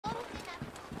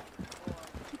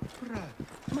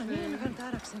Μα ναι, είναι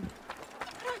τάραξαν.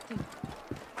 Κράτη.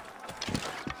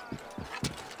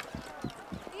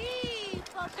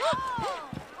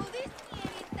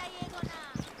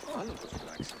 Άλλο το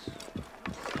φυλάξεις.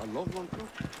 Αλόγοντρο.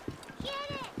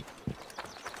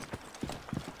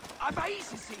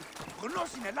 Αδαείς εσύ!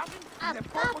 Γνώσιν Ελλάδιν, δεν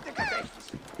πόποτε κατέχεις.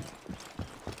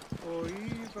 Ο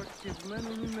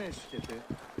βακευμένον ουν έσχεται.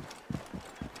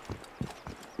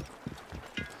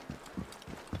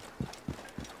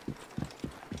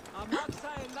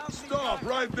 Stop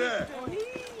right there!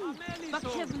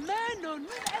 Βακευμένον ουν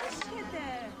έσχεται.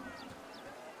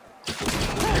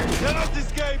 Cannot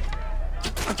escape!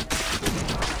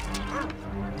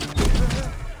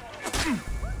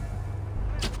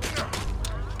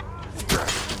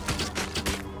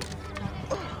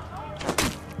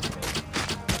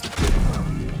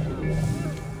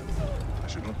 I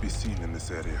should not be seen in this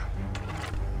area.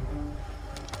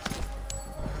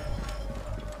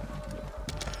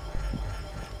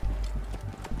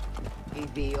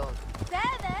 Ιδιот.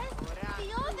 Δέδες,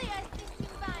 διόδια στη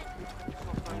συμβάνη.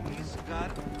 Σοφανής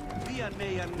γαρ, δια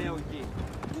νέα νεογή.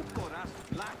 Πού κοράς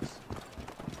φλάξ.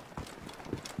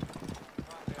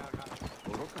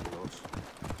 Μπορώ καλός.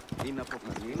 Είναι από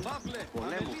καλή. Παύλε,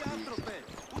 Πολέμου αμελή άνθρωπε.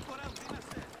 Πού κοράς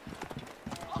δίνασε.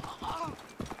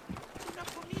 Τι να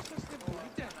φωνήσαστε,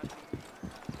 μπορείτε να δείτε.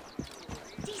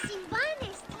 Τι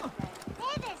συμβάνες,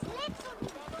 δέδες, λέξω μου.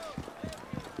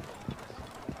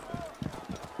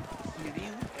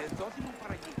 Κυρίου, εδόθη μου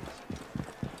παραγγείλεις.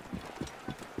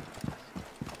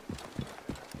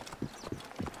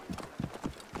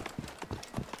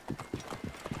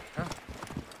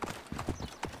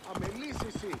 Αμελής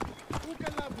εσύ. Πού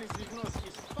καλάβνεις τις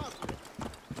γνώσεις, Παύλε.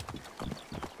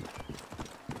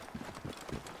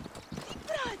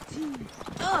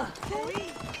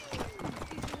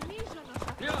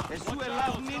 Εσού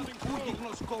ελάβνην ούκη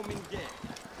γνωσκόμην γε.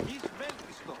 Εις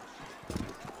βέλτιστος.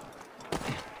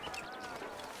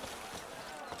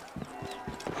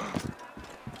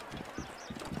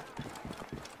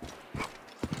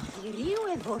 Κυρίου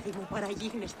εδόδη μου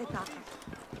παραγίγνεστε τάχα.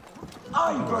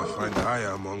 Do I find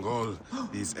Aya among all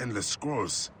these endless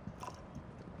scrolls?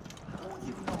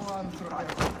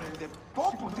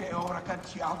 Πόποτε ώρα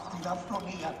κατσιάω την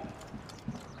αυθονία.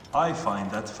 I find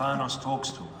that Thanos talks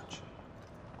too much.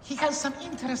 He has some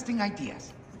interesting ideas.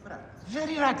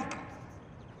 Very radical.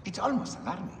 It's almost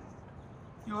alarming.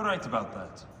 You're right about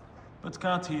that. But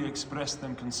can't he express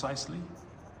them concisely?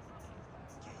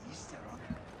 Και ύστερον,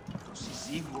 το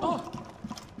συζύγο.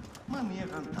 Μα μία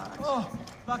γαντάρα.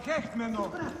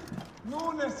 Βακέχμενο.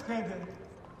 Nun έσχεται.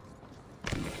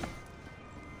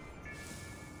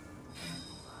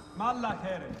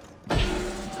 Μαλαχέρε.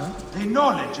 The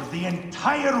knowledge of the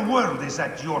entire world is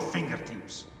at your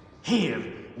fingertips. Here,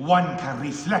 one can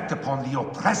reflect upon the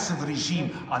oppressive regime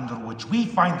under which we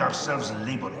find ourselves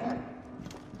laboring.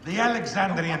 The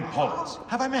Alexandrian Poets,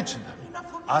 have I mentioned them?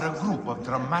 Are a group of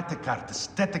dramatic artists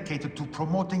dedicated to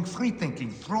promoting free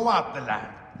thinking throughout the land,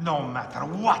 no matter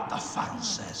what the pharaoh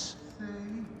says.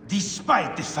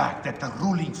 Despite the fact that the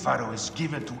ruling pharaoh is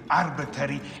given to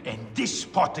arbitrary and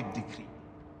despotic decree.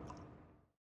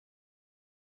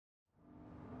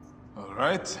 All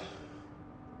right.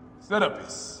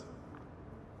 Serapis.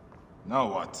 Now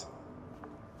what?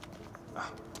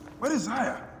 Where is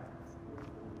Aya?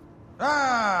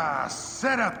 Ah,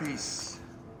 Serapis.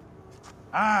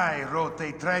 I wrote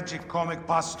a tragic-comic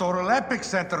pastoral epic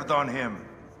centered on him.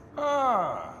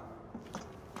 Ah.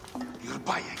 You're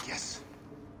Baya, yes?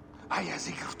 Aya's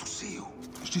eager to see you.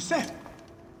 She said.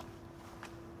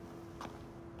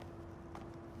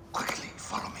 Quickly,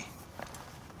 follow me.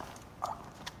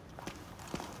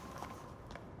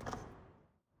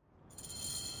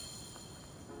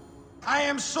 I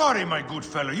am sorry, my good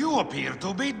fellow. You appear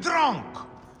to be drunk.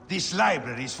 This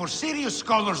library is for serious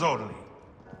scholars only.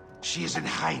 She is in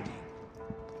hiding.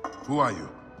 Who are you?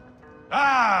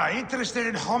 Ah, interested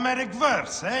in Homeric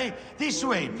verse, eh? This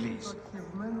way, please.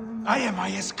 I am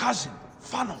Aya's cousin,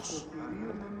 Phanos.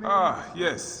 Ah,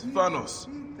 yes, Thanos.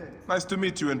 Nice to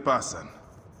meet you in person.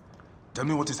 Tell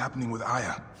me what is happening with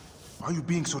Aya. Why are you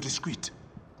being so discreet?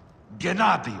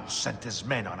 Gennadios sent his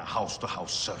men on a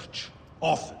house-to-house search.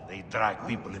 Often they drag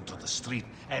people into the street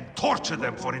and torture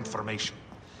them for information.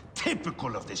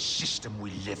 Typical of the system we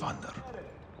live under.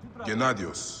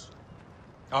 Gennadios.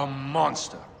 A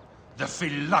monster. The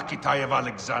Philakitae of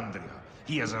Alexandria.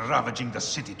 He is ravaging the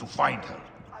city to find her.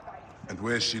 And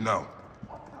where is she now?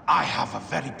 I have a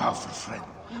very powerful friend,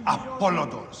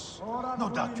 Apollodorus. No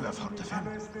doubt you have heard of him.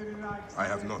 I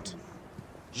have not.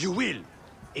 You will.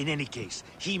 In any case,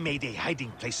 he made a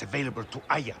hiding place available to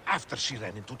Aya after she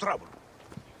ran into trouble.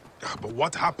 But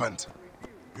what happened?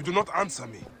 You do not answer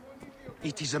me.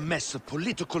 It is a mess of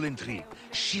political intrigue.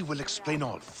 She will explain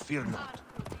all, fear not.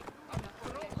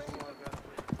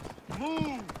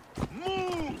 Move!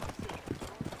 Move!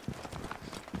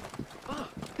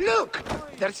 Look!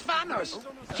 There's Vanos!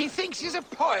 He thinks he's a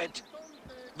poet!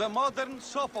 The modern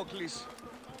Sophocles.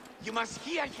 You must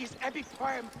hear his epic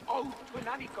poem, Ode to an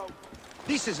Anico.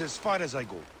 This is as far as I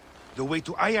go. The way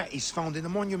to Aya is found in the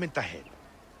monument ahead.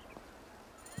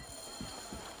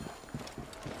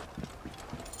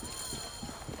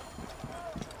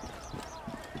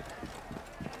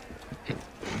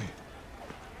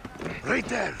 Right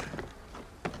there!